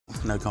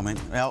No comment.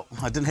 Well,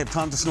 I didn't have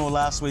time to snore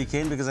last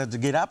weekend because I had to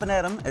get up and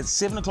at 'em at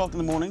 7 o'clock in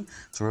the morning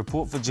to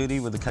report for duty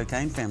with the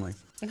Cokayne family.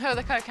 And who are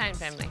the Cokayne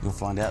family? You'll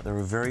find out. They're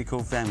a very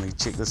cool family.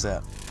 Check this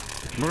out.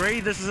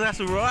 Marie, this is us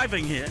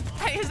arriving here.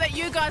 Hey, is that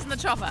you guys in the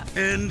chopper?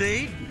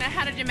 Indeed. Now,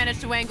 how did you manage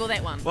to wangle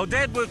that one? Well,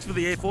 Dad works for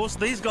the Air Force.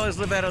 These guys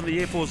live out on the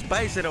Air Force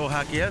base at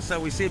Ohakia, so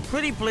we said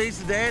pretty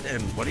pleased to Dad,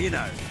 and what do you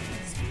know?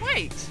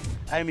 Sweet.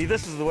 Amy,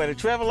 this is the way to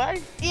travel, eh?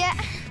 Yeah.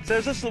 So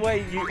is this the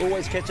way you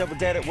always catch up with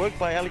Dad at work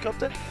by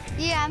helicopter?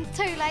 Yeah, I'm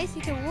too lazy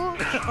to walk.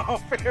 Oh,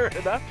 fair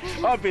enough.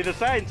 I'd be the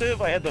same too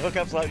if I had the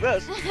hookups like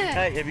this.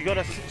 Hey, have you got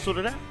us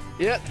sorted out?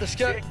 Yeah, let's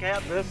go. Check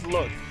out this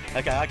look.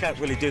 Okay, I can't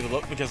really do the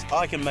look because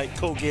I can make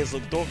cool gears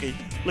look dorky.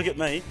 Look at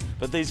me.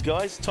 But these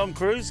guys, Tom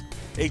Cruise,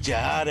 eat your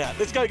heart out.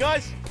 Let's go,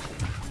 guys.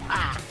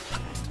 Ah.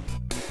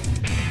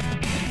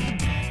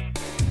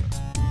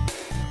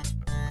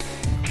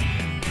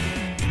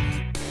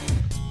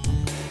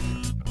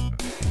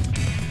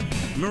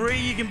 Marie,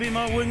 you can be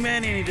my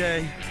wingman any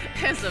day.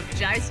 As of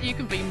Jace, you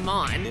can be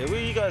mine. Yeah, where are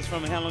you guys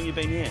from and how long you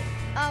been here?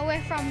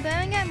 We're from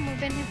Birmingham. We've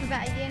been here for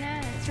about a year now,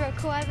 and it's real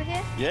cool over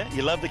here. Yeah?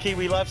 You love the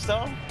Kiwi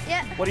lifestyle?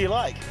 Yeah. What do you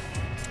like?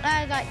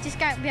 Like just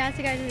be able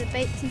to go to the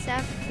beach and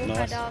stuff, walk our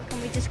Nice. dog,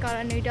 and we just got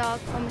a new dog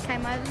when we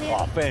came over here.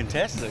 Oh,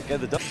 fantastic. Go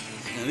the dog.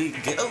 There we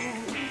go.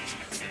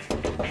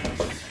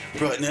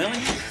 Bright and early.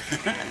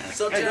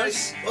 What's up, Hey,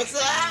 guys? What's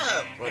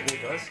up? Right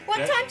here, guys. What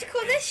Yeah. time to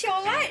call this your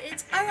light?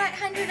 It's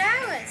 0800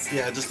 hours.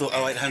 Yeah, I just thought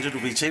 0800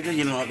 would be cheaper.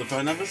 You know, like the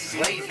phone numbers.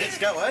 Sweet. Let's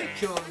go, eh?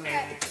 Come on,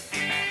 man.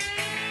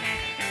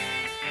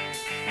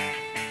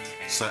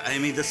 So,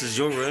 Amy, this is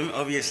your room.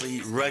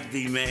 Obviously,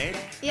 rugby mad.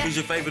 Yeah. Who's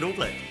your favourite All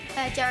Black?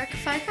 Jericho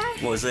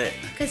Foko, What was that?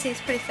 because he's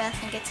pretty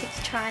fast and gets heaps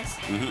of tries.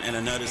 And I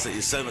noticed that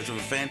you're so much of a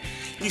fan.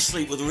 You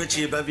sleep with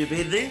Richie above your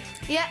bed there?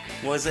 Yeah.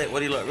 Why is that? What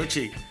do you like,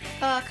 Richie?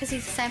 Because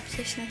he's the same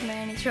position as me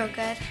and he's real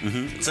good.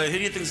 So, who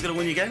do you think's going to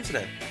win your game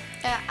today?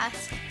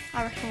 Us.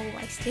 I reckon we'll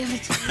waste the other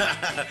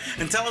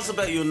two. And tell us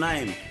about your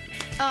name.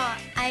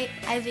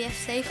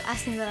 AVFC for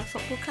Aston Villa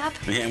Football Club.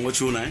 Yeah, and what's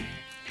your name?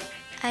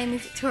 Amy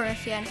Victoria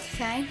Fiona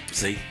Cokayne.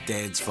 See,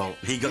 Dad's fault.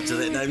 He got to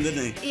that name,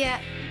 didn't he?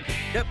 Yeah.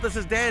 Yep, this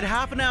is Dad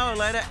half an hour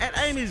later at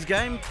Amy's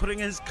game, putting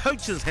his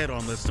coach's hat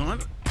on this time.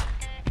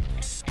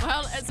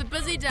 Well, it's a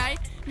busy day.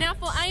 Now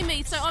for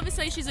Amy, so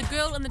obviously she's a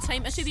girl in the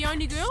team. Is she the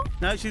only girl?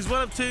 No, she's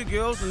one of two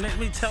girls, and let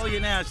me tell you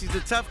now, she's a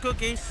tough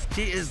cookie.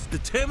 She is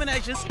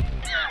determination.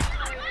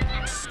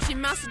 She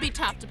must be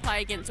tough to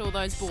play against all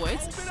those boys.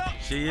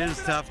 She is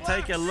tough.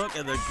 Take a look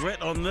at the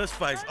grit on this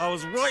face. I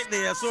was right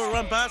there. I saw her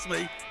run past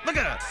me. Look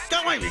at her.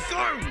 Go, Amy, go!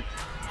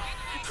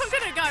 I'm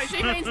gonna go.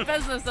 She means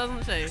business,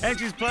 doesn't she? And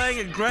she's playing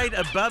a grade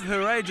above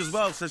her age as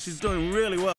well, so she's doing really well.